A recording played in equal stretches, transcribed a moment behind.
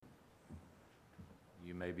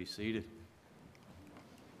may be seated.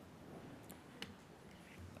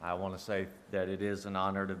 I want to say that it is an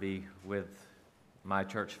honor to be with my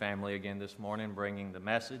church family again this morning, bringing the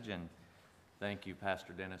message, and thank you,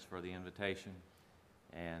 Pastor Dennis, for the invitation.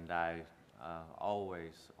 And I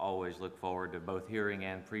always look forward to both hearing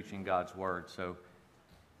and preaching God's Word. So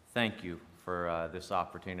thank you for this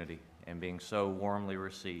opportunity and being so warmly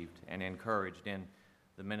received and encouraged in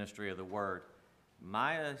the ministry of the Word.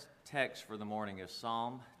 My text for the morning is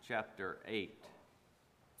Psalm chapter 8.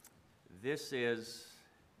 This is,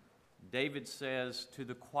 David says to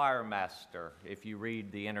the choir master, if you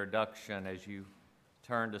read the introduction as you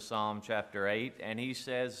turn to Psalm chapter 8, and he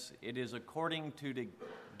says, it is according to the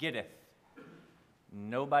Gittith.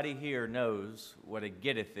 Nobody here knows what a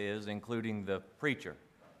Gittith is, including the preacher.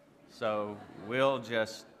 So we'll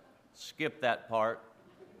just skip that part.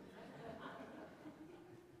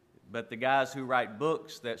 But the guys who write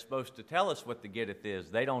books that's supposed to tell us what the Gittith is,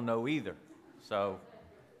 they don't know either. So,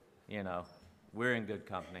 we're in good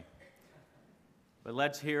company. But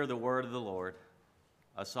let's hear the word of the Lord,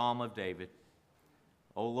 a psalm of David.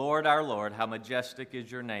 O Lord, our Lord, how majestic is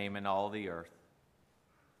your name in all the earth.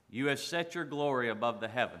 You have set your glory above the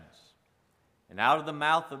heavens, and out of the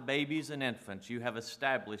mouth of babies and infants you have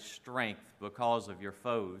established strength because of your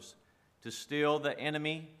foes, to still the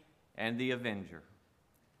enemy and the avenger.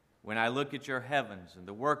 When I look at your heavens and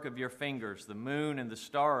the work of your fingers, the moon and the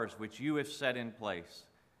stars which you have set in place,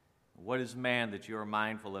 what is man that you are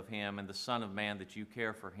mindful of him, and the son of man that you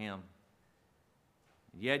care for him?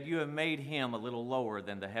 Yet you have made him a little lower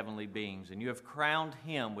than the heavenly beings, and you have crowned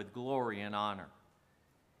him with glory and honor.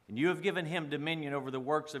 And you have given him dominion over the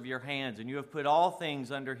works of your hands, and you have put all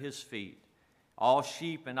things under his feet, all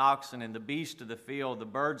sheep and oxen and the beasts of the field, the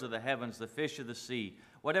birds of the heavens, the fish of the sea,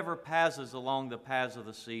 whatever passes along the paths of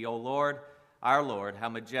the sea. O Lord, our Lord, how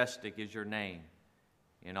majestic is your name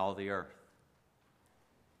in all the earth.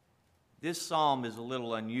 This psalm is a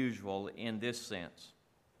little unusual in this sense.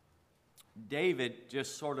 David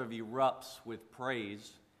just sort of erupts with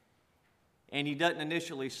praise, and he doesn't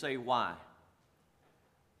initially say why.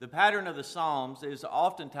 The pattern of the Psalms is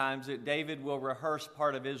oftentimes that David will rehearse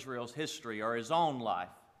part of Israel's history or his own life,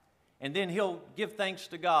 and then he'll give thanks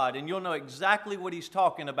to God, and you'll know exactly what he's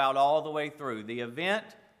talking about all the way through. The event,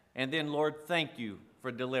 and then, Lord, thank you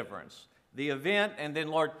for deliverance. The event, and then,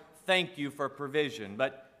 Lord, thank you for provision.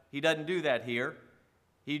 But he doesn't do that here.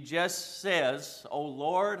 He just says, O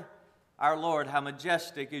Lord, our Lord, how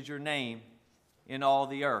majestic is your name in all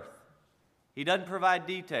the earth. He doesn't provide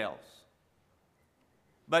details.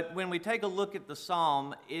 But when we take a look at the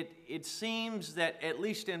psalm, it seems that, at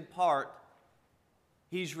least in part,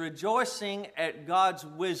 he's rejoicing at God's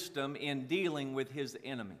wisdom in dealing with his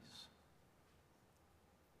enemies.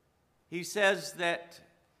 He says that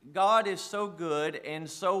God is so good and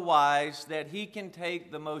so wise that he can take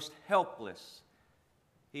the most helpless.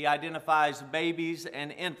 He identifies babies and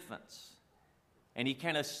infants, and he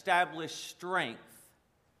can establish strength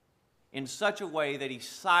in such a way that he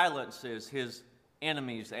silences his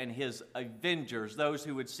enemies and his avengers, those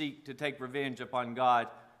who would seek to take revenge upon God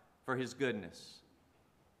for his goodness.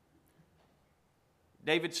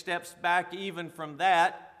 David steps back even from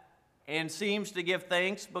that and seems to give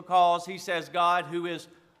thanks because he says God, who is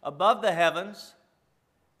above the heavens,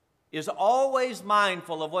 is always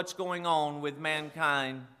mindful of what's going on with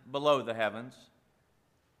mankind below the heavens.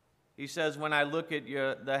 He says, when I look at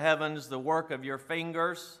the heavens, the work of your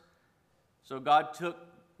fingers, so God took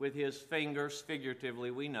with his fingers, figuratively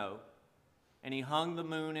we know, and he hung the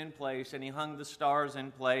moon in place, and he hung the stars in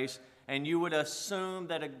place, and you would assume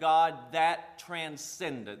that a God that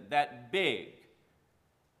transcendent, that big,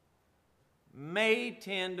 may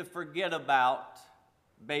tend to forget about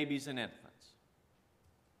babies and infants,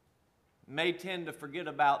 may tend to forget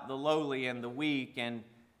about the lowly and the weak, and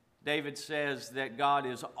David says that God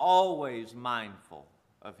is always mindful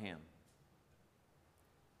of him.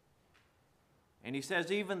 And he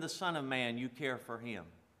says, even the Son of Man, you care for him.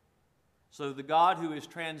 So the God who is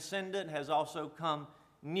transcendent has also come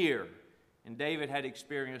near. And David had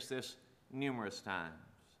experienced this numerous times.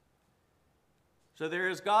 So there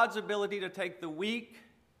is God's ability to take the weak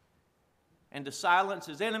and to silence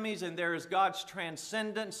his enemies, and there is God's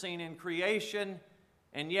transcendence seen in creation,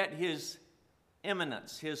 and yet his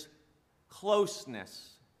immanence, his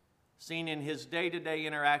closeness seen in his day-to-day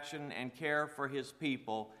interaction and care for his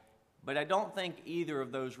people. But I don't think either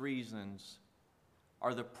of those reasons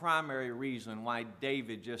are the primary reason why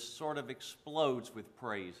David just sort of explodes with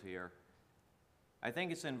praise here. I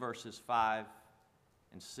think it's in verses 5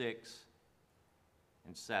 and 6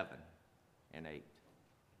 and 7 and 8.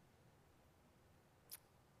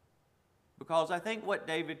 Because I think what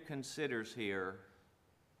David considers here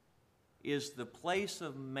is the place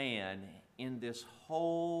of man in this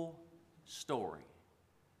whole story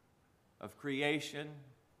of creation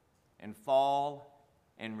and fall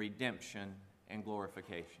and redemption and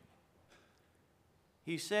glorification.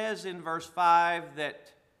 He says in verse 5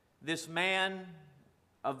 that this man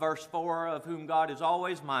of verse 4, of whom God is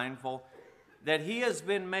always mindful, that he has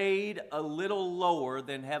been made a little lower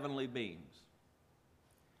than heavenly beings.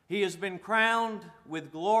 He has been crowned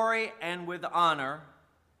with glory and with honor,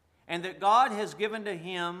 and that God has given to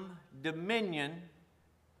him dominion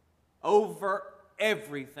over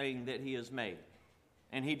everything that he has made.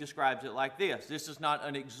 And he describes it like this. This is not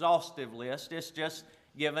an exhaustive list. It's just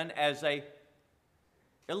given as an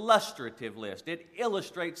illustrative list. It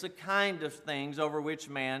illustrates the kind of things over which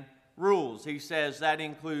man rules. He says that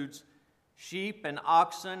includes sheep and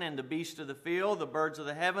oxen and the beasts of the field, the birds of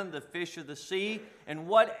the heaven, the fish of the sea, and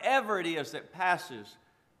whatever it is that passes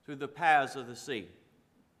through the paths of the sea.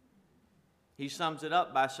 He sums it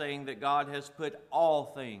up by saying that God has put all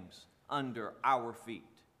things under our feet.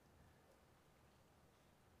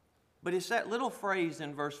 But it's that little phrase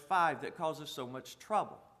in verse 5 that causes so much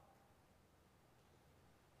trouble.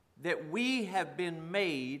 That we have been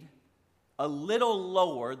made a little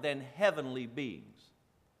lower than heavenly beings.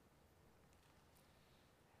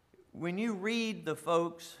 When you read the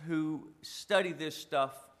folks who study this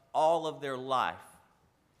stuff all of their life,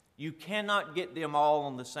 you cannot get them all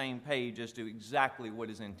on the same page as to exactly what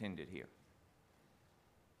is intended here.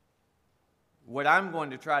 What I'm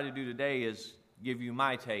going to try to do today is give you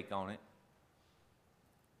my take on it.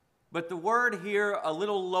 But the word here, a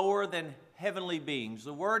little lower than heavenly beings,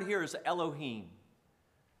 the word here is Elohim.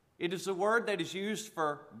 It is a word that is used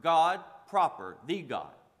for God proper, the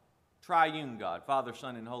God. Triune God, Father,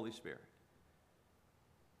 Son, and Holy Spirit.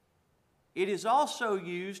 It is also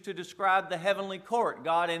used to describe the heavenly court,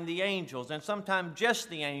 God and the angels, and sometimes just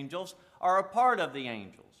the angels are a part of the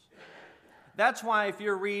angels. That's why if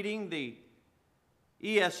you're reading the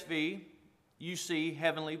ESV, you see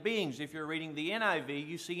heavenly beings. If you're reading the NIV,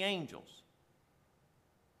 you see angels.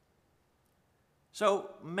 So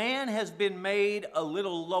man has been made a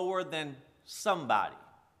little lower than somebody,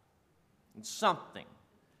 something.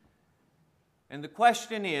 And the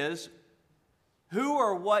question is, who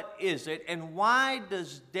or what is it, and why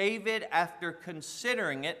does David, after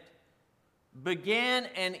considering it, begin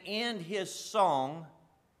and end his song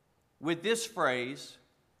with this phrase,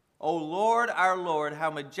 O Lord, our Lord, how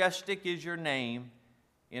majestic is your name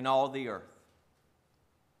in all the earth?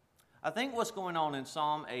 I think what's going on in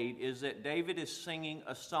Psalm 8 is that David is singing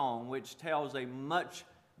a song which tells a much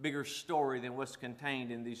bigger story than what's contained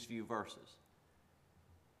in these few verses.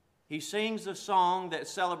 He sings a song that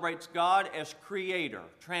celebrates God as creator,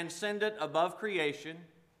 transcendent above creation,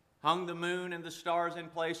 hung the moon and the stars in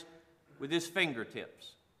place with his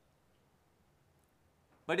fingertips.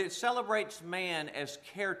 But it celebrates man as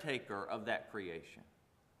caretaker of that creation,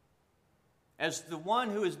 as the one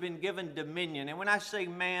who has been given dominion. And when I say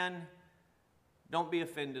man, don't be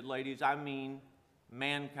offended, ladies, I mean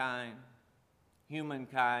mankind, human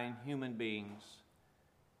beings.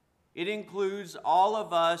 It includes all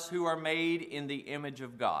of us who are made in the image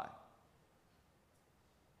of God.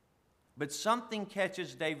 But something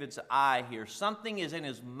catches David's eye here. Something is in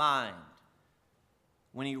his mind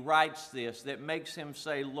when he writes this that makes him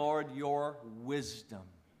say, Lord, your wisdom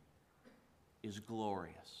is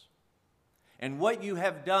glorious. And what you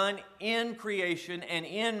have done in creation and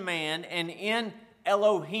in man and in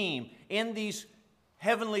Elohim, in these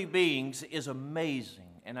heavenly beings, is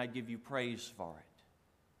amazing. And I give you praise for it.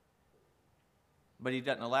 But he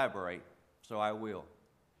doesn't elaborate, so I will.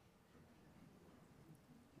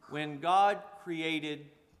 When God created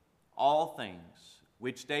all things,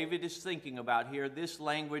 which David is thinking about here, this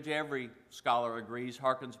language, every scholar agrees,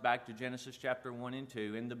 harkens back to Genesis chapter 1 and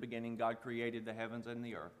 2. In the beginning, God created the heavens and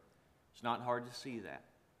the earth. It's not hard to see that.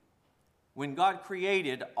 When God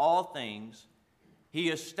created all things, he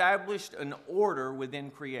established an order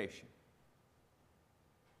within creation,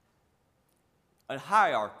 a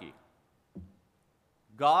hierarchy.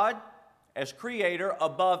 God, as creator,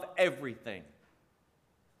 above everything.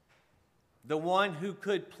 The one who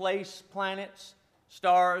could place planets,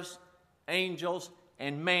 stars, angels,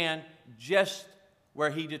 and man just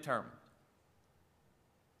where he determined.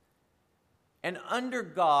 And under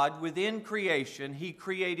God, within creation, he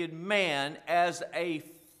created man as a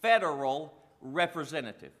federal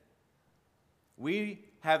representative. We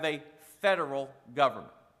have a federal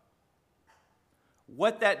government.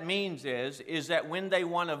 What that means is that when they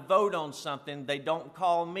want to vote on something, they don't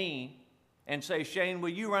call me and say, Shane, will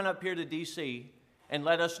you run up here to D.C. and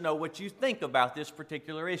let us know what you think about this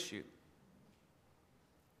particular issue.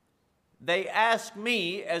 They ask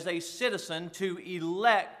me as a citizen to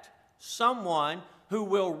elect someone who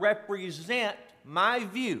will represent my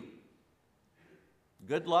view.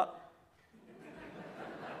 Good luck.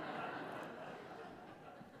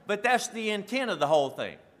 But that's the intent of the whole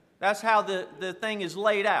thing. That's how the thing is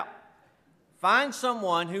laid out. Find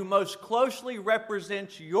someone who most closely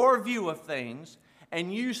represents your view of things,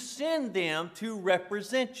 and you send them to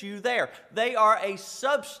represent you there. They are a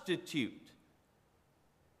substitute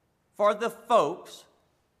for the folks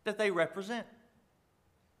that they represent.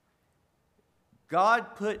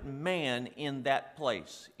 God put man in that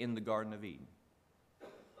place in the Garden of Eden.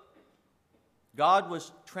 God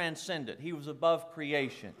was transcendent. He was above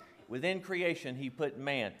creation. Within creation, He put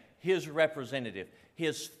man, His representative,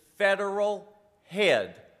 His federal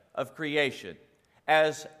head of creation.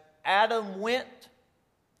 As Adam went,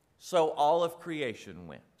 so all of creation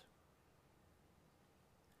went.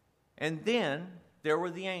 And then there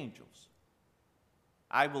were the angels.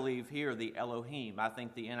 I believe here the Elohim. I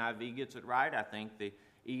think the NIV gets it right. I think the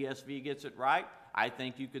ESV gets it right. I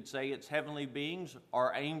think you could say it's heavenly beings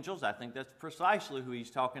or angels. I think that's precisely who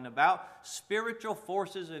he's talking about. Spiritual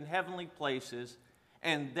forces in heavenly places.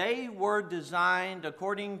 And they were designed,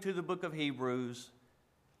 according to the book of Hebrews,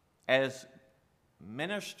 as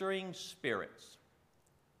ministering spirits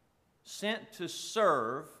sent to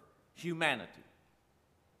serve humanity.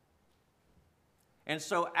 And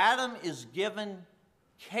so Adam is given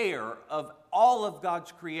care of all of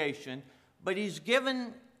God's creation, but he's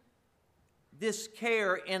given this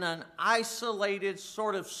care in an isolated,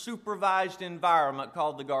 sort of supervised environment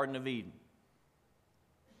called the Garden of Eden.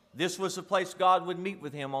 This was the place God would meet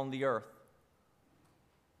with him on the earth.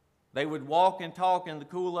 They would walk and talk in the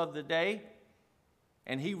cool of the day,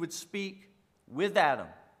 and he would speak with Adam,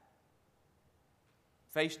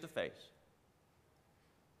 face to face.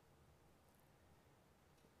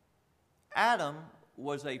 Adam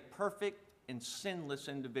was a perfect and sinless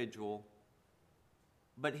individual,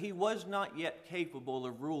 but he was not yet capable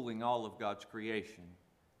of ruling all of God's creation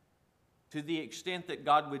to the extent that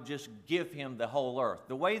God would just give him the whole earth.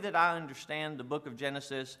 The way that I understand the book of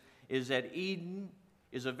Genesis is that Eden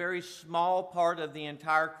is a very small part of the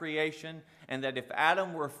entire creation, and that if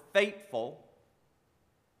Adam were faithful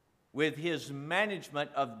with his management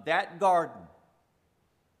of that garden,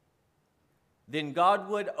 then God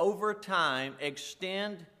would over time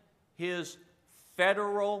extend his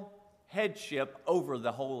federal headship over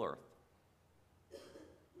the whole earth.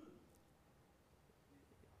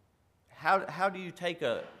 How do you take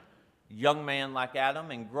a young man like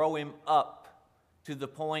Adam and grow him up to the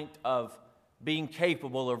point of being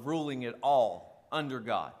capable of ruling it all under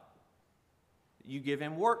God? You give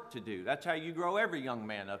him work to do. That's how you grow every young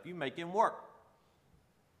man up. You make him work.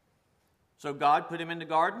 So God put him in the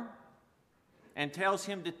garden and tells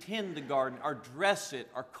him to tend the garden or dress it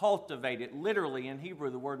or cultivate it. Literally, in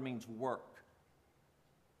Hebrew, the word means work.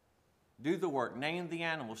 Do the work, name the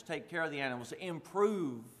animals, take care of the animals,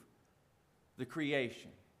 improve the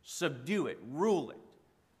creation, subdue it, rule it,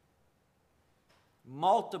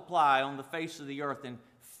 multiply on the face of the earth and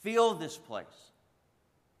fill this place.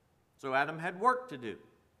 So Adam had work to do.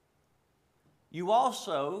 You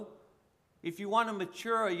also, if you want to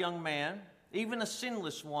mature a young man, even a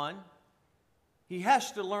sinless one, he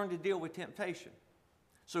has to learn to deal with temptation.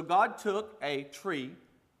 So God took a tree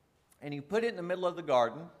and he put it in the middle of the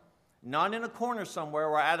garden, not in a corner somewhere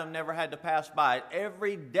where Adam never had to pass by it.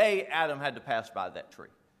 Every day Adam had to pass by that tree,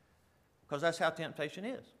 because that's how temptation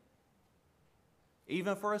is,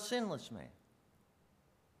 even for a sinless man.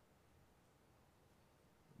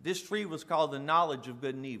 This tree was called the knowledge of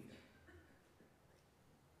good and evil.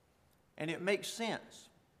 And it makes sense.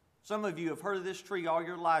 Some of you have heard of this tree all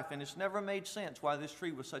your life, and it's never made sense why this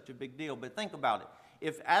tree was such a big deal. But think about it.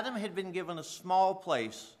 If Adam had been given a small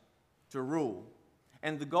place to rule,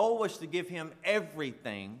 and the goal was to give him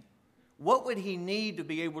everything, what would he need to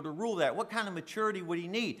be able to rule that? What kind of maturity would he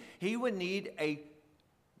need? He would need a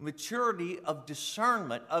maturity of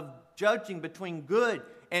discernment, of judging between good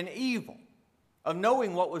and evil, of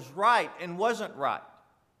knowing what was right and wasn't right.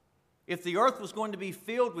 If the earth was going to be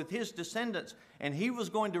filled with his descendants and he was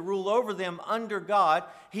going to rule over them under God,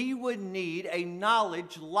 he would need a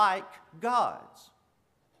knowledge like God's.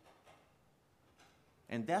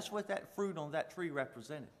 And that's what that fruit on that tree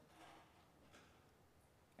represented.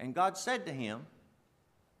 And God said to him,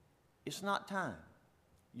 it's not time.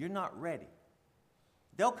 You're not ready.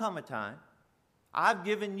 There'll come a time. I've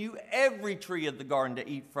given you every tree of the garden to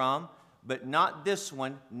eat from, but not this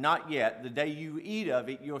one, not yet. The day you eat of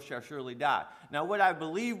it, you shall surely die. Now, what I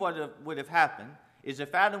believe would have happened is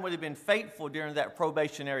if Adam would have been faithful during that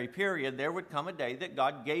probationary period, there would come a day that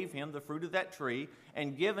God gave him the fruit of that tree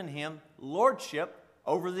and given him lordship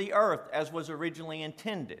over the earth as was originally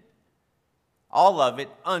intended. All of it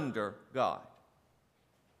under God.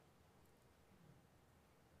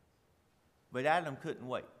 But Adam couldn't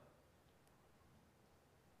wait.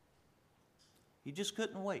 He just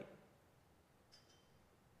couldn't wait.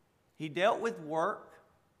 He dealt with work,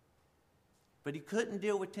 but he couldn't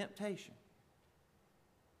deal with temptation.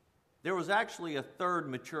 There was actually a third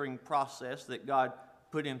maturing process that God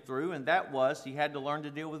put him through, and that was he had to learn to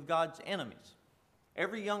deal with God's enemies.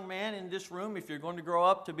 Every young man in this room, if you're going to grow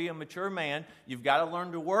up to be a mature man, you've got to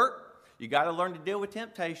learn to work, you've got to learn to deal with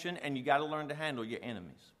temptation, and you've got to learn to handle your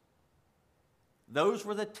enemies. Those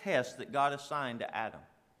were the tests that God assigned to Adam.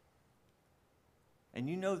 And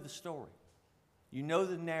you know the story. You know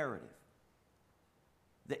the narrative.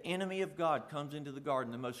 The enemy of God comes into the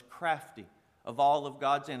garden, the most crafty of all of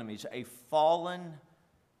God's enemies, a fallen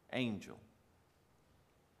angel.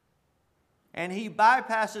 And he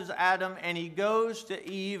bypasses Adam and he goes to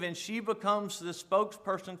Eve, and she becomes the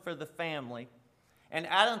spokesperson for the family. And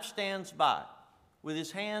Adam stands by with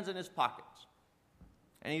his hands in his pockets.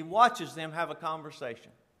 And he watches them have a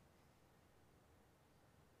conversation.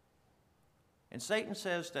 And Satan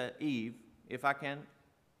says to Eve, if I can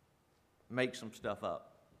make some stuff up.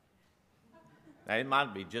 Now, it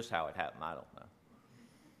might be just how it happened. I don't know.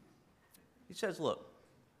 He says, look,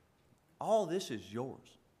 all this is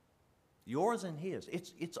yours. Yours and his.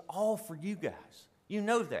 It's all for you guys. You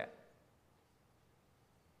know that.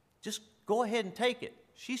 Just go ahead and take it.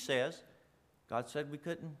 She says, God said we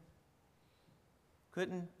couldn't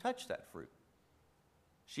touch that fruit.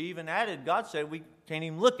 She even added, God said we can't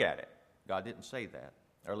even look at it. God didn't say that,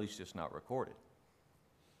 or at least it's not recorded.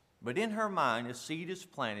 But in her mind, a seed is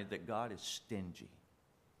planted that God is stingy,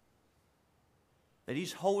 that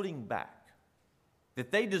he's holding back,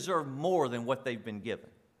 that they deserve more than what they've been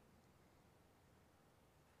given.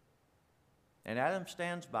 And Adam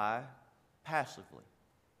stands by passively,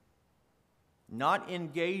 not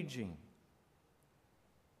engaging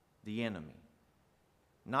the enemy,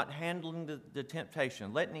 not handling the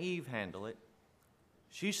temptation, letting Eve handle it.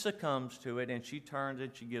 She succumbs to it, and she turns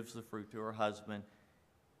and she gives the fruit to her husband,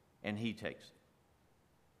 and he takes it.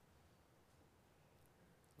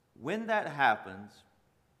 When that happens,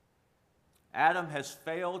 Adam has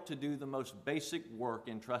failed to do the most basic work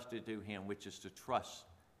entrusted to him, which is to trust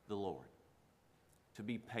the Lord, to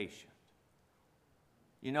be patient.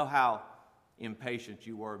 You know how impatient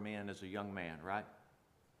you were, men, as a young man, right?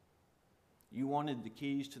 You wanted the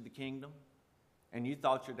keys to the kingdom, and you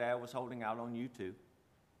thought your dad was holding out on you too.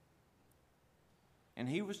 And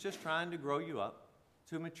he was just trying to grow you up,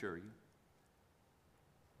 to mature you.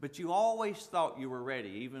 But you always thought you were ready,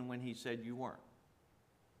 even when he said you weren't.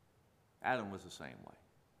 Adam was the same way.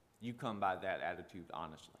 You come by that attitude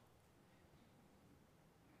honestly.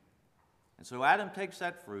 And so Adam takes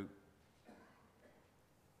that fruit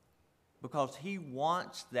because he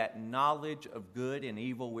wants that knowledge of good and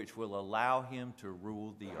evil which will allow him to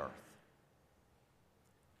rule the earth.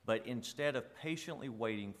 But instead of patiently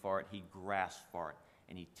waiting for it, he grasps for it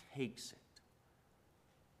and he takes it.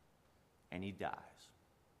 And he dies.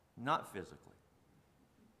 Not physically.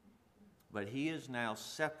 But he is now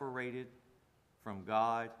separated from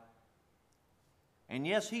God. And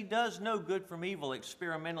yes, he does know good from evil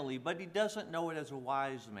experimentally, but he doesn't know it as a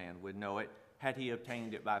wise man would know it had he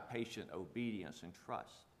obtained it by patient obedience and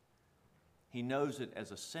trust. He knows it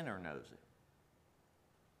as a sinner knows it.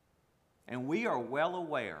 And we are well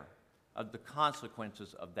aware of the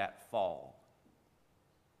consequences of that fall.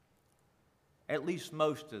 At least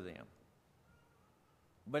most of them.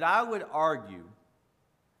 But I would argue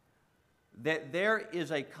that there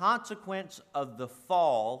is a consequence of the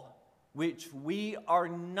fall which we are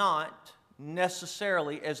not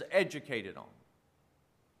necessarily as educated on.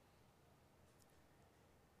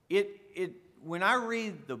 When I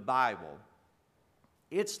read the Bible,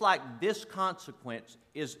 it's like this consequence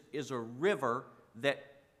is a river that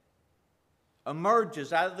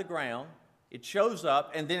emerges out of the ground. It shows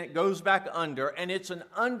up, and then it goes back under, and it's an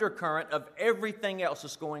undercurrent of everything else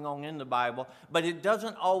that's going on in the Bible, but it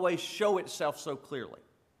doesn't always show itself so clearly.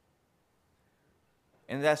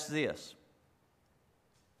 And that's this.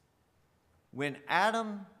 When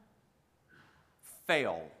Adam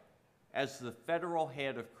fell as the federal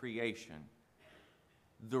head of creation,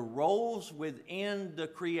 the roles within the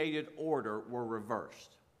created order were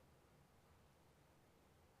reversed.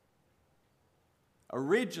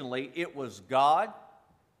 Originally, it was God,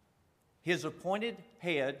 his appointed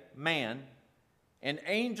head, man, and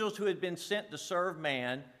angels who had been sent to serve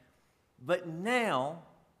man. But now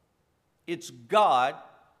it's God.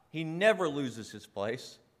 He never loses his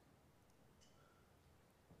place.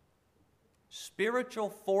 Spiritual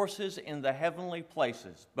forces in the heavenly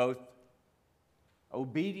places, both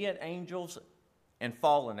obedient angels and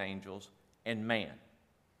fallen angels, and man.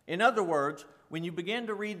 In other words, when you begin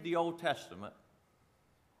to read the Old Testament,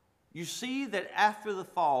 you see that after the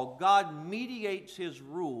fall, God mediates his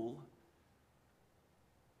rule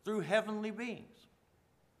through heavenly beings.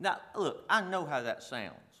 Now, look, I know how that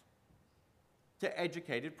sounds to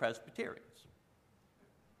educated Presbyterians.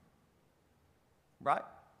 Right?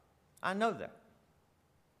 I know that.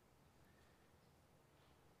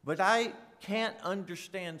 But I can't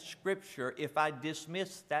understand Scripture if I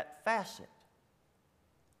dismiss that facet.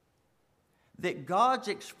 That God's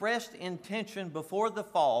expressed intention before the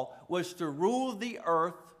fall was to rule the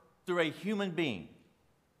earth through a human being.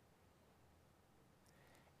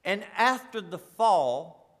 And after the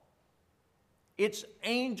fall, it's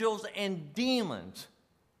angels and demons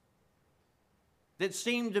that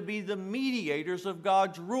seem to be the mediators of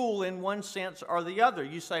God's rule in one sense or the other.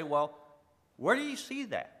 You say, well, where do you see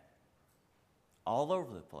that? All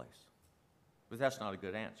over the place. But that's not a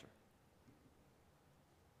good answer.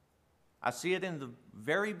 I see it in the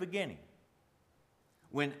very beginning.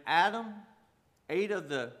 When Adam ate of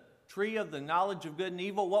the tree of the knowledge of good and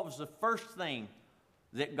evil, what was the first thing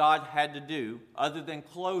that God had to do other than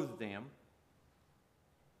clothe them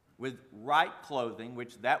with right clothing,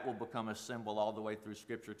 which that will become a symbol all the way through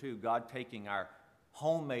Scripture too. God taking our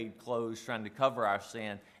homemade clothes, trying to cover our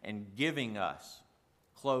sin, and giving us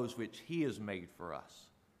clothes which he has made for us,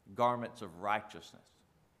 garments of righteousness.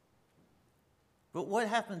 But what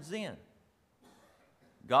happens then?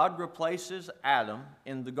 God replaces Adam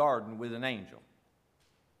in the garden with an angel.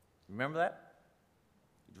 Remember that?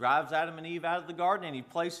 He drives Adam and Eve out of the garden, and he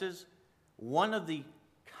places one of the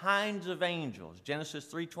kinds of angels, Genesis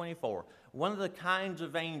 3:24, one of the kinds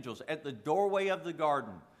of angels at the doorway of the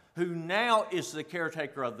garden, who now is the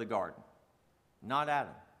caretaker of the garden, not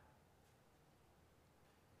Adam.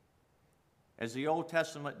 As the Old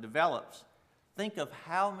Testament develops, think of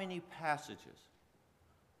how many passages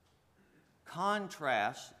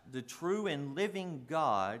contrast the true and living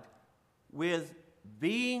God with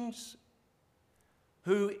beings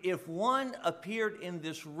who, if one appeared in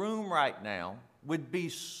this room right now, would be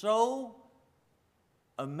so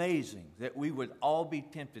amazing that we would all be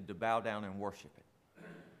tempted to bow down and worship it.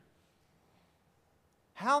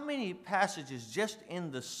 How many passages just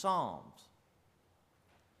in the Psalms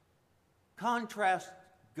contrast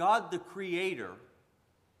God the Creator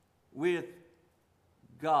with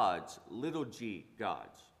gods, little g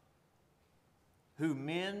gods, who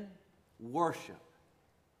men worship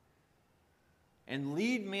and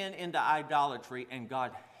lead men into idolatry, and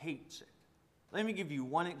God hates it. Let me give you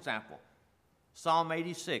one example. Psalm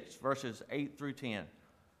 86, verses 8 through 10.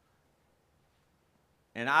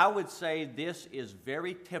 And I would say this is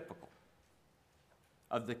very typical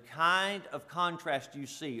of the kind of contrast you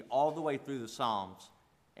see all the way through the Psalms,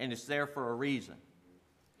 and it's there for a reason.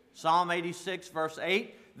 Psalm 86, verse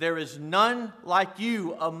 8, there is none like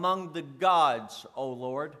you among the gods, O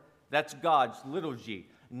Lord. That's gods, little g.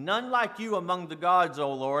 None like you among the gods,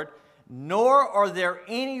 O Lord, nor are there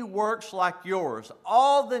any works like yours.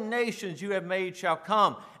 All the nations you have made shall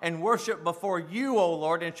come and worship before you, O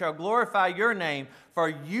Lord, and shall glorify your name, for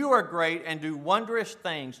you are great and do wondrous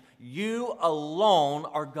things. You alone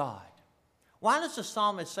are God. Why does the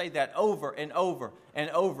psalmist say that over and over and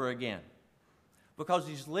over again? Because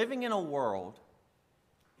he's living in a world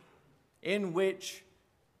in which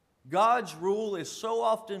God's rule is so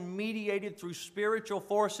often mediated through spiritual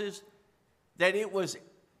forces that it was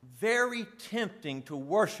very tempting to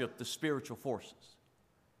worship the spiritual forces,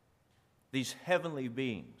 these heavenly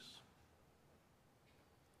beings.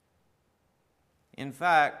 In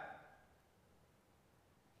fact,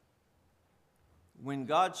 when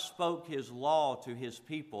God spoke his law to his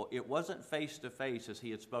people, it wasn't face to face as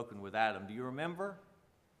he had spoken with Adam. Do you remember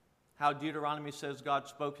how Deuteronomy says God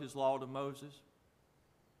spoke his law to Moses?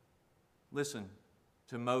 Listen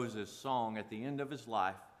to Moses' song at the end of his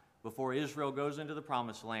life before Israel goes into the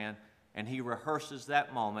promised land, and he rehearses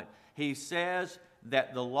that moment. He says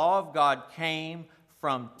that the law of God came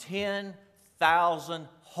from 10,000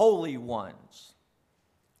 holy ones,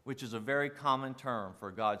 which is a very common term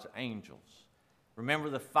for God's angels. Remember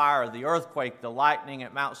the fire, the earthquake, the lightning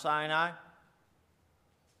at Mount Sinai?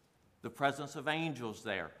 The presence of angels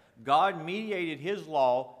there. God mediated his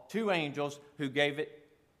law to angels who gave it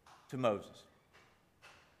to Moses.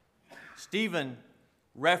 Stephen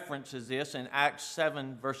references this in Acts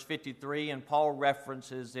 7, verse 53, and Paul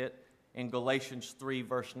references it in Galatians 3,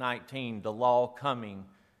 verse 19, the law coming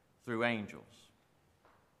through angels.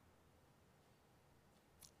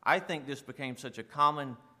 I think this became such a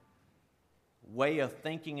common way of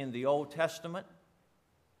thinking in the Old Testament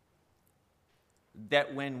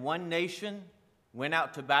that when one nation went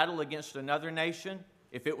out to battle against another nation,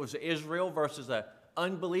 if it was Israel versus an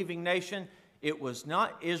unbelieving nation, it was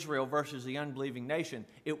not Israel versus the unbelieving nation.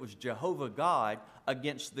 It was Jehovah God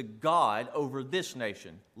against the God over this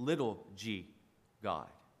nation, little g God.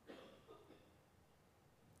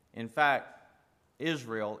 In fact,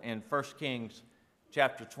 Israel in 1 Kings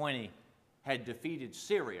chapter 20 had defeated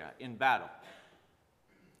Syria in battle.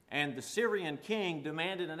 And the Syrian king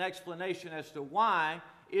demanded an explanation as to why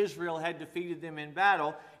Israel had defeated them in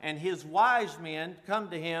battle. And his wise men come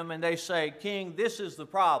to him and they say, "King, this is the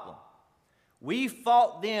problem. We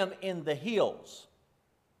fought them in the hills.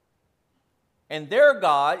 And their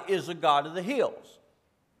God is a God of the hills.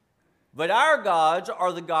 But our gods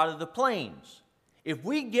are the God of the plains. If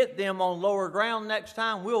we get them on lower ground next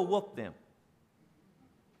time, we'll whoop them."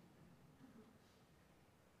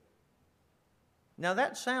 Now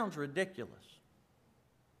that sounds ridiculous.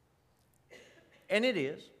 And it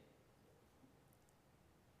is.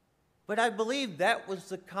 But I believe that was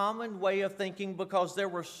the common way of thinking because there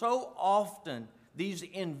were so often these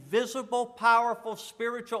invisible, powerful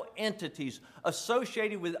spiritual entities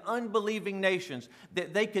associated with unbelieving nations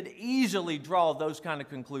that they could easily draw those kind of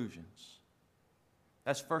conclusions.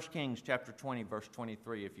 That's 1 Kings chapter 20, verse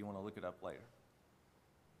 23, if you want to look it up later.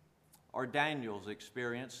 Or Daniel's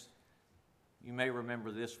experience. You may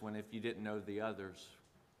remember this one if you didn't know the others.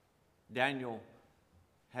 Daniel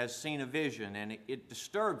has seen a vision and it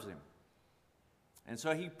disturbs him. And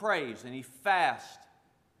so he prays and he fasts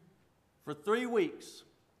for 3 weeks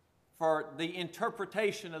for the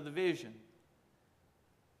interpretation of the vision.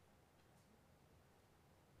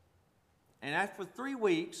 And after 3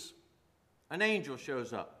 weeks, an angel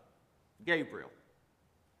shows up, Gabriel,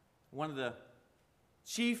 one of the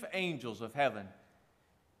chief angels of heaven.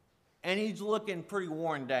 And he's looking pretty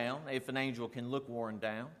worn down, if an angel can look worn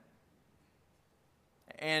down.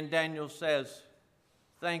 And Daniel says,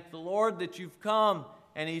 "Thank the Lord that you've come."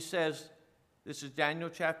 And he says, this is Daniel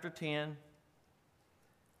chapter 10,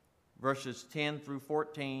 verses 10 through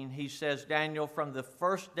 14. He says, "Daniel, from the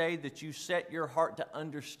first day that you set your heart to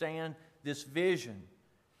understand this vision,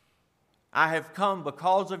 I have come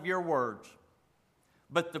because of your words.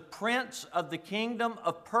 But the prince of the kingdom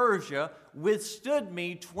of Persia withstood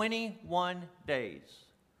me 21 days.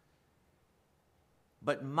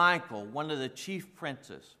 But Michael, one of the chief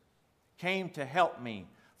princes, came to help me,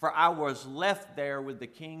 for I was left there with the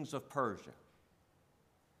kings of Persia."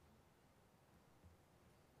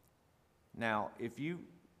 Now, if you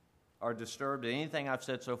are disturbed at anything I've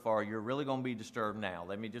said so far, you're really going to be disturbed now.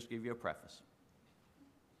 Let me just give you a preface.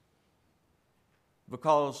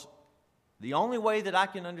 Because the only way that I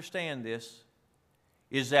can understand this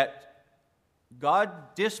is that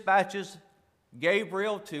God dispatches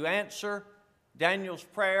Gabriel to answer Daniel's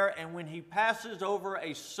prayer, and when he passes over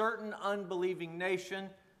a certain unbelieving nation,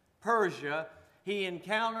 Persia, he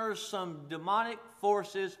encounters some demonic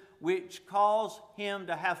forces which cause him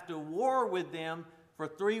to have to war with them for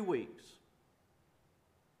 3 weeks.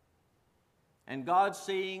 And God,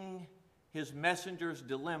 seeing his messenger's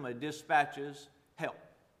dilemma, dispatches help,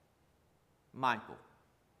 Michael,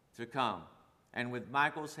 to come. And with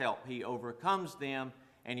Michael's help, he overcomes them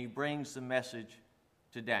and he brings the message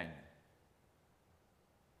to Daniel.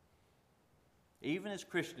 Even as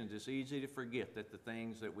Christians, it's easy to forget that the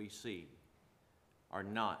things that we see are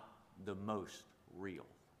not the most real.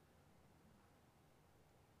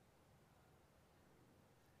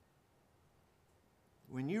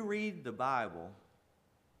 When you read the Bible,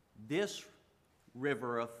 this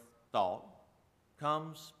river of thought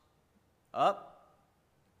comes up,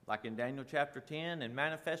 like in Daniel chapter 10, and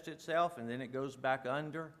manifests itself, and then it goes back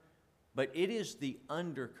under. But it is the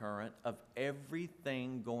undercurrent of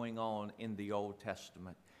everything going on in the Old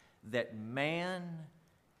Testament, that man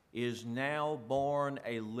is now born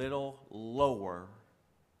a little lower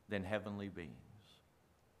than heavenly beings.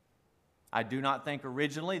 I do not think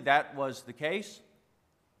originally that was the case.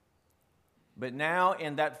 But now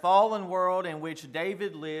in that fallen world in which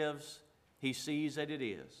David lives, he sees that it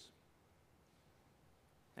is.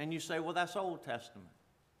 And you say, well, that's Old Testament.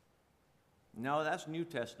 No, that's New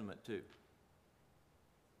Testament too.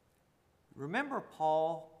 Remember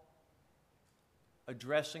Paul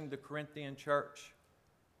addressing the Corinthian church?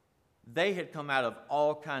 They had come out of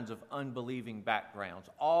all kinds of unbelieving backgrounds,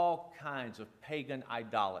 all kinds of pagan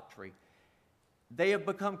idolatry. They have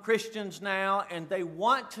become Christians now, and they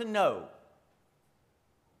want to know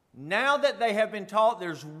now that they have been taught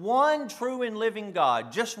there's one true and living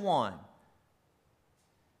God, just one,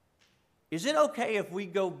 is it okay if we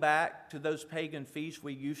go back to those pagan feasts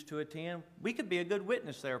we used to attend? We could be a good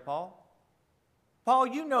witness there, Paul. Paul,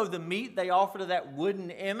 you know the meat they offer to that wooden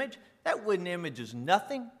image. That wooden image is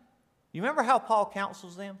nothing. You remember how Paul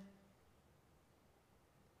counsels them?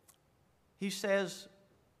 He says,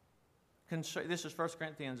 this is 1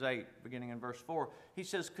 Corinthians 8, beginning in verse 4. He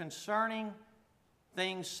says, concerning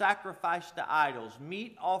things sacrificed to idols,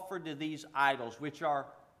 meat offered to these idols, which are,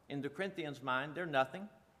 in the Corinthians' mind, they're nothing.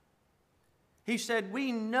 He said,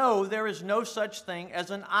 we know there is no such thing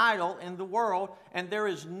as an idol in the world, and there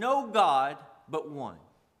is no God but one.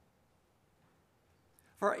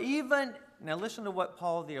 For even, now listen to what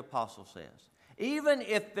Paul the Apostle says, even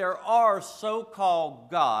if there are so-called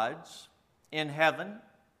gods in heaven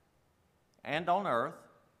and on earth,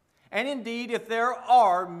 and indeed if there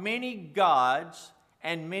are many gods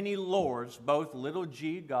and many lords, both little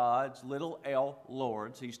g gods, little l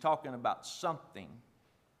lords, he's talking about something.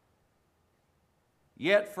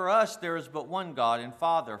 Yet for us there is but one God and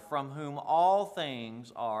Father, from whom all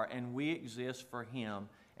things are, and we exist for him,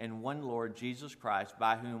 and one Lord, Jesus Christ,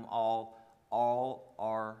 by whom all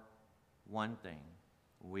are one thing.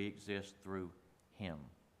 We exist through him.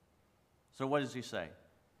 So what does he say?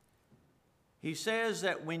 He says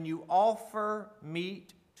that when you offer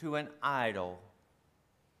meat to an idol,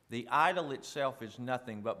 the idol itself is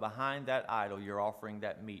nothing, but behind that idol you're offering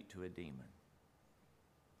that meat to a demon.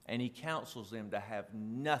 And he counsels them to have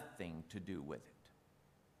nothing to do with it.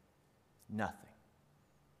 Nothing.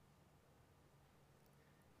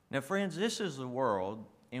 Now, friends, this is the world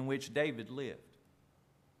in which David lived.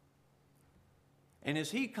 And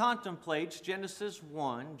as he contemplates Genesis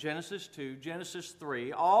 1, Genesis 2, Genesis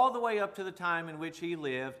 3, all the way up to the time in which he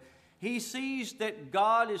lived, he sees that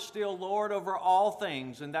God is still Lord over all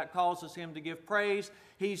things, and that causes him to give praise.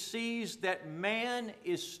 He sees that man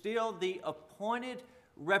is still the appointed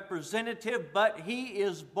representative, but he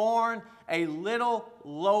is born a little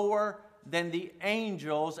lower than the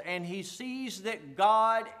angels, and he sees that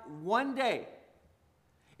God one day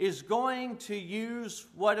is going to use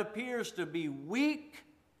what appears to be weak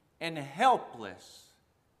and helpless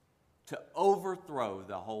to overthrow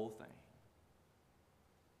the whole thing.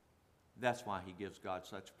 That's why he gives God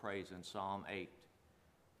such praise in Psalm 8.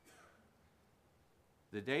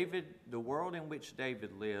 The world in which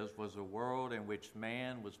David lives was a world in which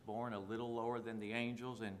man was born a little lower than the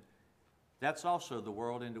angels, and that's also the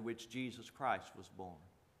world into which Jesus Christ was born.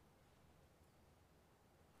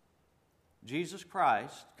 Jesus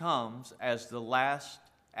Christ comes as the last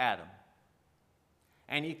Adam,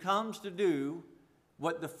 and he comes to do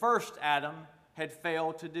what the first Adam had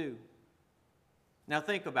failed to do. Now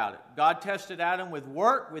think about it. God tested Adam with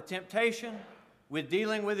work, with temptation, with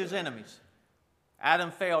dealing with his enemies.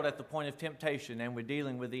 Adam failed at the point of temptation and we're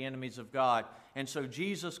dealing with the enemies of God. And so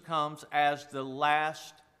Jesus comes as the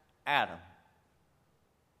last Adam.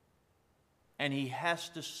 And he has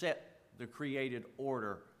to set the created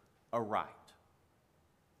order aright.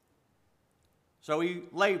 So he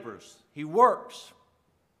labors, he works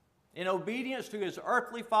in obedience to his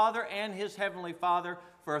earthly father and his heavenly Father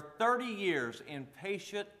for 30 years in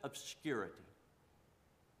patient obscurity.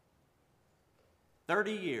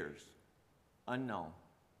 30 years unknown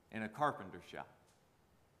in a carpenter shop,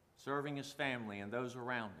 serving his family and those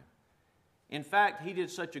around him. In fact, he did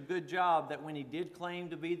such a good job that when he did claim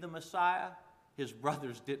to be the Messiah, his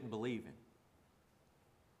brothers didn't believe him.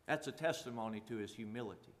 That's a testimony to his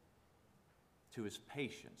humility, to his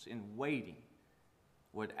patience in waiting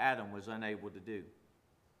what Adam was unable to do.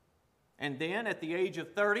 And then at the age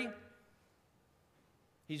of 30,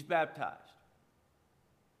 he's baptized.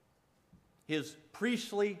 His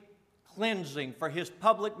priestly cleansing for his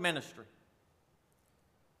public ministry.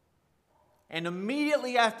 And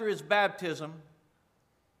immediately after his baptism,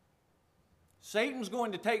 Satan's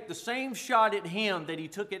going to take the same shot at him that he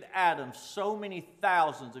took at Adam so many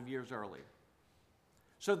thousands of years earlier.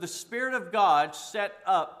 So the Spirit of God set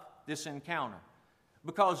up this encounter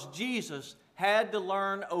because Jesus had to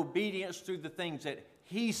learn obedience through the things that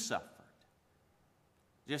he suffered.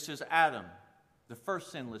 Just as Adam, the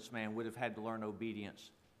first sinless man, would have had to learn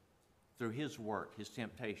obedience through his work, his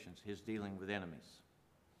temptations, his dealing with enemies.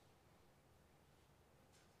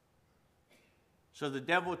 So the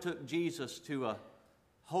devil took Jesus to a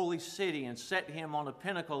holy city and set him on a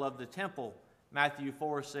pinnacle of the temple, Matthew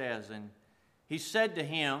 4 says. And he said to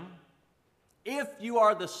him, "If you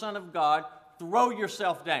are the Son of God, throw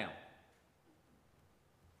yourself down."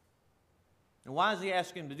 And why does he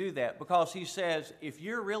ask him to do that? Because he says, if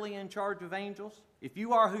you're really in charge of angels, if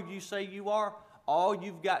you are who you say you are, All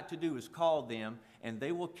you've got to do is call them, and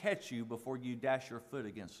they will catch you before you dash your foot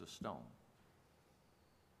against a stone.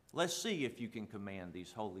 Let's see if you can command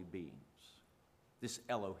these holy beings, this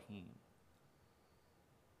Elohim.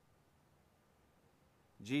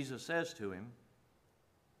 Jesus says to him,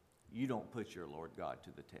 you don't put your Lord God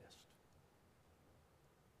to the test.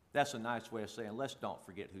 That's a nice way of saying, let's don't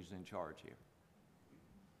forget who's in charge here.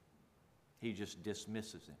 He just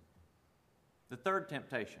dismisses him. The third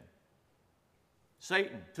temptation.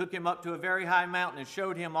 Satan took him up to a very high mountain and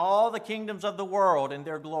showed him all the kingdoms of the world and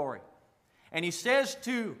their glory. And he says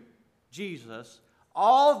to Jesus,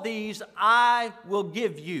 all these I will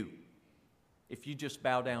give you if you just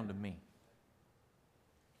bow down to me.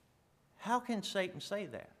 How can Satan say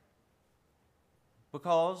that?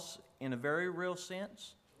 Because in a very real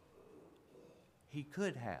sense, he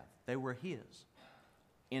could have. They were his,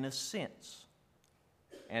 in a sense,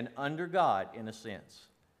 and under God, in a sense.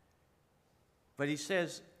 But he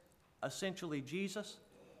says, essentially, Jesus,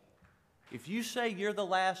 if you say you're the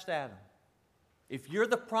last Adam, if you're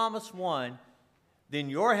the promised one, then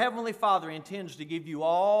your heavenly Father intends to give you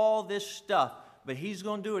all this stuff, but he's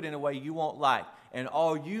going to do it in a way you won't like. And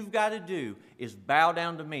all you've got to do is bow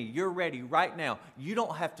down to me. You're ready right now. You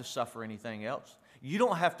don't have to suffer anything else. You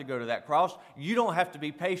don't have to go to that cross. You don't have to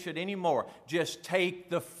be patient anymore. Just take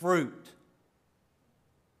the fruit.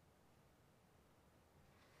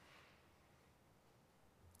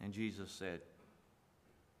 And Jesus said,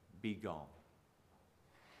 be gone.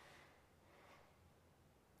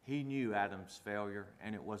 He knew Adam's failure,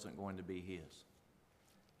 and it wasn't going to be his.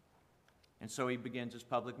 And so he begins his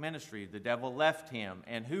public ministry. The devil left him.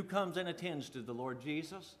 And who comes and attends to the Lord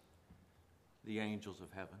Jesus? The angels of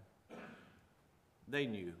heaven. They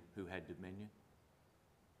knew who had dominion.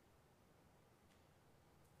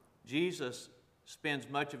 Jesus spends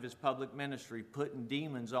much of his public ministry putting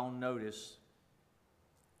demons on notice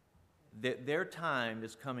that their time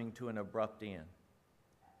is coming to an abrupt end.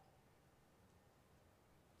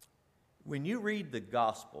 When you read the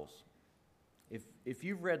Gospels, if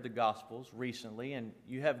you've read the Gospels recently and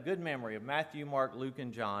you have good memory of Matthew, Mark, Luke,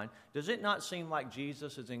 and John, does it not seem like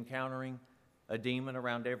Jesus is encountering a demon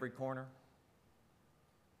around every corner?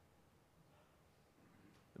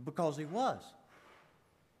 Because he was.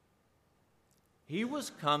 He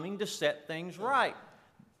was coming to set things right.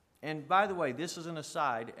 And by the way, this is an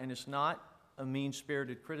aside, and it's not a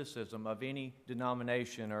mean-spirited criticism of any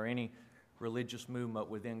denomination or any religious movement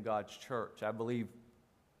within God's church. I believe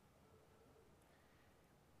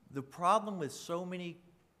the problem with so many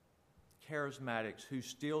charismatics who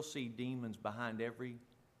still see demons behind every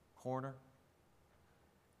corner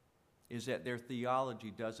is that their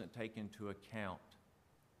theology doesn't take into account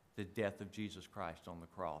the death of Jesus Christ on the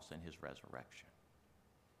cross and his resurrection.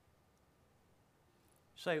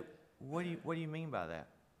 Say, what do you mean by that?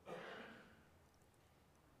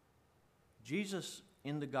 Jesus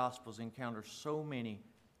in the Gospels encounters so many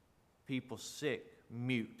people sick,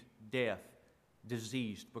 mute, deaf,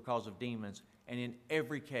 diseased because of demons, and in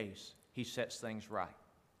every case he sets things right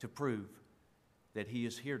to prove that he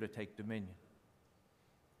is here to take dominion.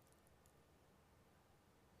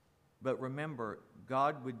 But remember,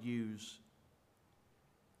 God would use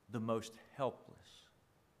the most helpless,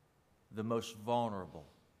 the most vulnerable,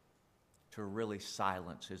 to really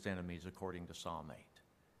silence his enemies, according to Psalm 8.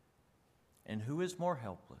 And who is more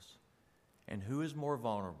helpless and who is more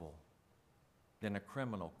vulnerable than a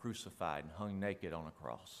criminal crucified and hung naked on a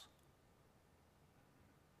cross?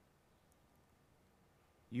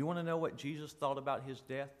 You want to know what Jesus thought about his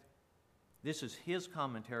death? This is his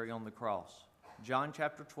commentary on the cross. John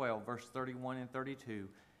chapter 12, verse 31 and 32.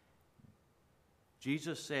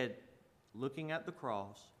 Jesus said, looking at the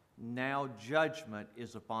cross, now judgment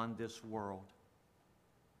is upon this world.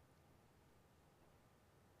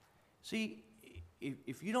 See,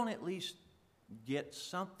 if you don't at least get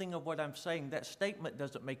something of what I'm saying, that statement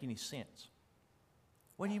doesn't make any sense.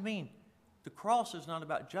 What do you mean? The cross is not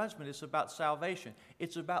about judgment, it's about salvation.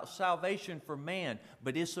 It's about salvation for man,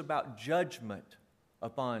 but it's about judgment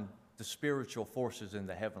upon the spiritual forces in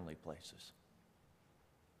the heavenly places.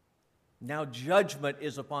 Now judgment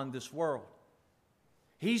is upon this world.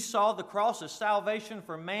 He saw the cross as salvation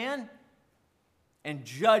for man and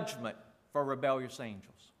judgment for rebellious angels.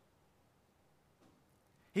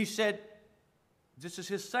 He said, this is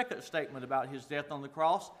his second statement about his death on the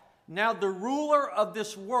cross, now the ruler of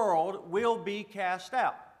this world will be cast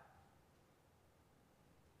out.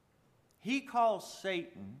 He calls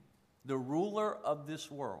Satan the ruler of this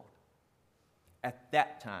world at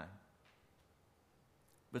that time.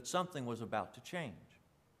 But something was about to change.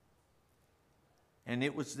 And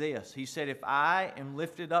it was this. He said, if I am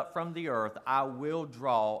lifted up from the earth, I will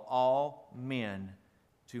draw all men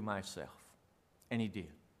to myself. And he did.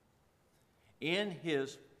 In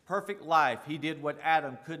his perfect life, he did what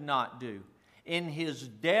Adam could not do. In his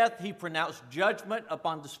death, he pronounced judgment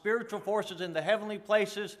upon the spiritual forces in the heavenly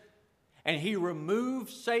places, and he removed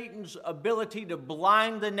Satan's ability to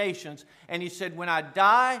blind the nations. And he said, when I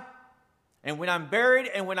die, and when I'm buried,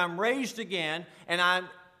 and when I'm raised again, and I'm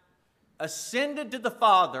ascended to the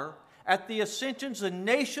Father, at the ascensions, the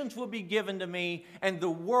nations will be given to me, and the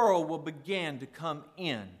world will begin to come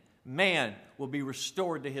in. Man will be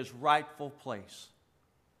restored to his rightful place.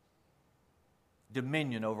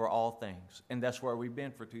 Dominion over all things. And that's where we've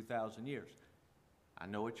been for 2,000 years. I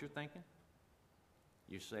know what you're thinking.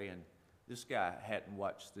 You're saying, this guy hadn't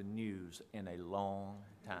watched the news in a long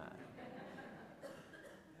time.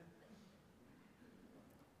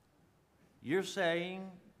 You're saying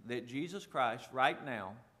that Jesus Christ right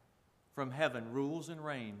now from heaven rules and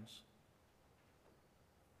reigns,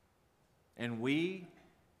 and we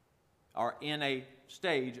are in a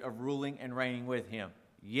stage of ruling and reigning with him.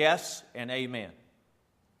 Yes and amen.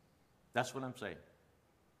 That's what I'm saying.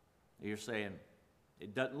 You're saying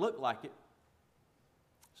it doesn't look like it.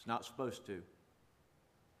 It's not supposed to.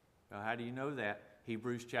 Now, how do you know that?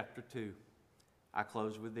 Hebrews chapter 2. I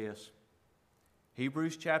close with this.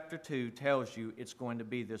 Hebrews chapter 2 tells you it's going to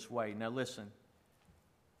be this way. Now listen,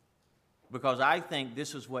 because I think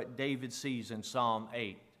this is what David sees in Psalm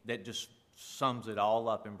 8 that just sums it all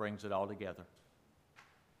up and brings it all together.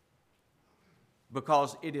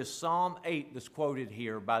 Because it is Psalm 8 that's quoted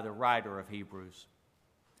here by the writer of Hebrews.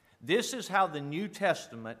 This is how the New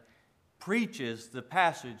Testament preaches the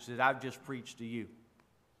passage that I've just preached to you.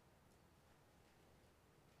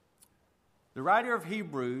 The writer of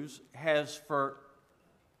Hebrews has for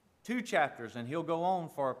 2 chapters, and he'll go on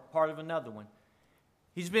for part of another one.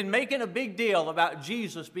 He's been making a big deal about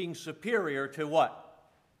Jesus being superior to what?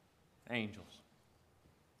 Angels.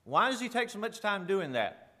 Why does he take so much time doing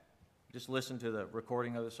that? Just listen to the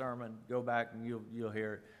recording of the sermon. Go back and you'll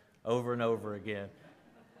hear it over and over again.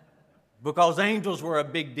 Because angels were a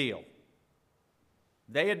big deal.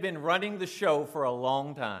 They had been running the show for a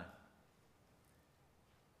long time.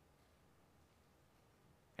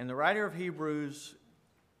 And the writer of Hebrews,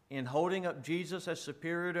 in holding up Jesus as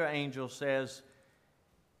superior to angels, says,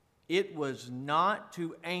 it was not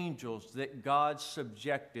to angels that God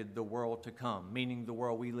subjected the world to come, meaning the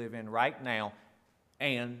world we live in right now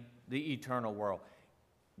and the eternal world.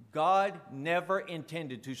 God never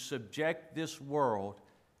intended to subject this world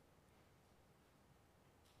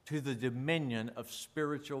to the dominion of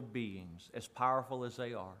spiritual beings, as powerful as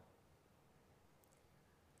they are.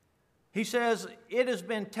 He says, it has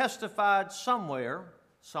been testified somewhere,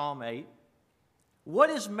 Psalm 8, what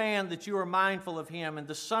is man that you are mindful of him, and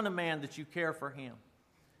the Son of Man that you care for him?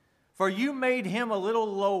 For you made him a little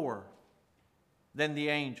lower than the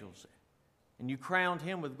angels, and you crowned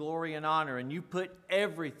him with glory and honor, and you put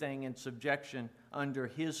everything in subjection under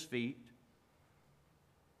his feet.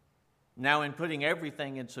 Now, in putting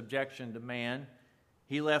everything in subjection to man,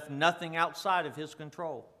 he left nothing outside of his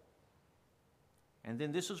control. And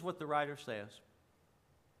then this is what the writer says.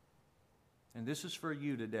 And this is for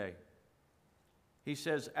you today. He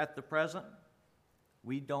says, at the present,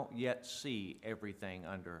 we don't yet see everything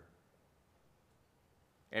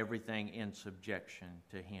in subjection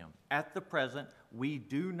to him. At the present, we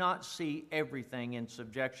do not see everything in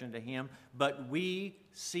subjection to him, but we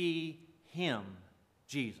see him,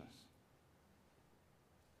 Jesus.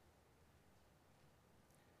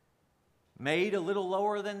 Made a little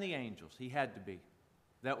lower than the angels. He had to be.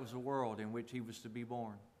 That was the world in which he was to be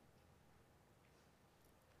born.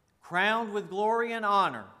 Crowned with glory and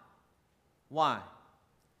honor. Why?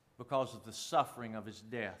 Because of the suffering of his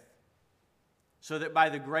death. So that by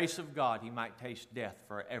the grace of God he might taste death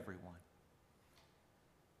for everyone.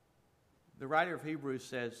 The writer of Hebrews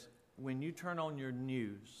says, when you turn on your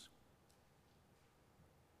news,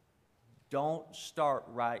 don't start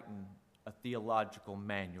writing a theological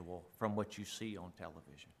manual from what you see on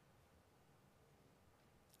television.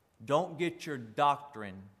 Don't get your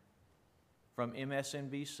doctrine from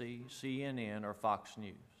MSNBC, CNN, or Fox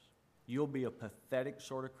News. You'll be a pathetic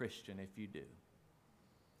sort of Christian if you do.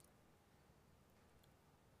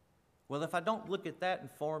 Well, if I don't look at that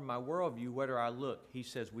and form my worldview, where do I look? He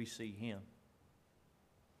says we see him.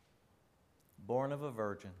 Born of a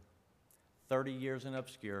virgin, 30 years in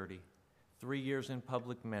obscurity, 3 years in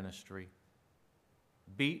public ministry,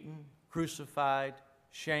 beaten, crucified,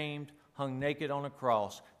 shamed, hung naked on a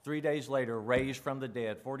cross, 3 days later raised from the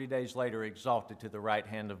dead, 40 days later exalted to the right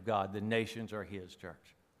hand of God. The nations are his,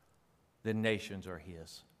 church. the nations are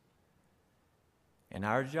His. And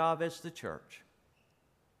our job as the church,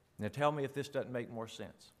 now tell me if this doesn't make more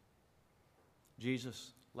sense.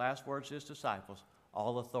 Jesus' last words to His disciples,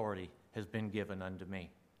 all authority has been given unto me.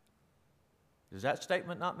 Does that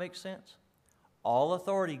statement not make sense? All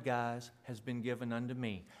authority, guys, has been given unto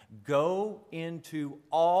me. Go into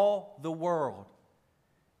all the world,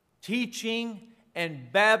 teaching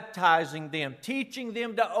and baptizing them, teaching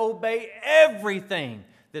them to obey everything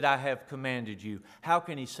that I have commanded you. How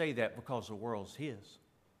can He say that? Because the world's His.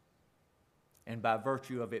 And by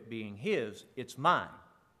virtue of it being His, it's mine.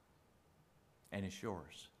 And it's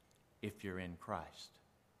yours if you're in Christ.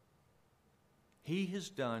 He has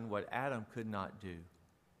done what Adam could not do.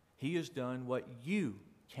 He has done what you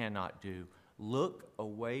cannot do. Look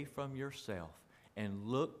away from yourself and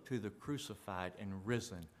look to the crucified and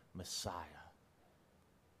risen Messiah.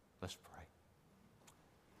 Let's pray.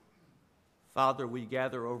 Father, we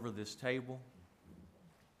gather over this table,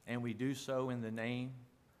 and we do so in the name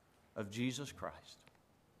of Jesus Christ.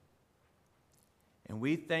 And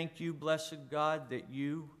we thank you, blessed God, that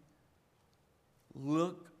you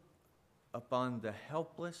look upon the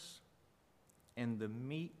helpless and the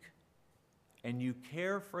meek, and you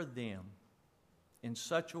care for them in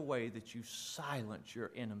such a way that you silence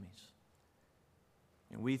your enemies.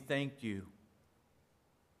 And we thank you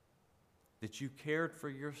that you cared for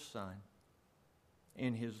your Son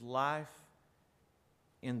in His life,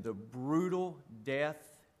 in the brutal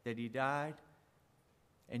death that He died,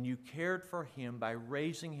 and you cared for Him by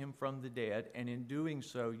raising Him from the dead, and in doing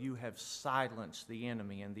so, you have silenced the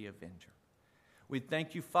enemy and the avenger. We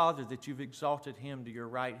thank you, Father, that you've exalted Him to your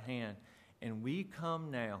right hand, and we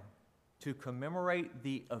come now to commemorate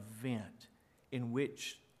the event in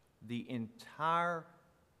which the entire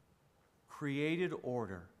created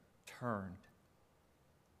order turned.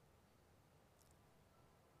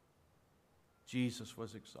 Jesus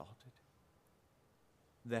was exalted.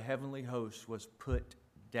 The heavenly host was put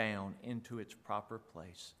down into its proper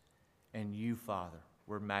place, and you, Father,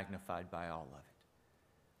 were magnified by all of it.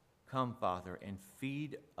 Come, Father, and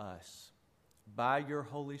feed us by your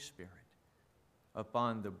Holy Spirit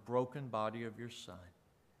upon the broken body of your Son,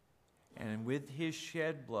 and with His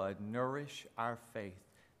shed blood nourish our faith,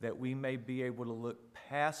 that we may be able to look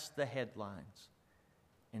past the headlines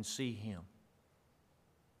and see Him.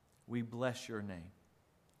 We bless your name,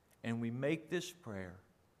 and we make this prayer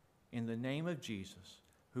in the name of Jesus,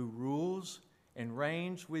 who rules and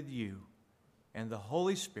reigns with you and the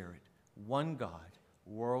Holy Spirit, one God,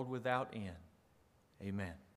 world without end. Amen.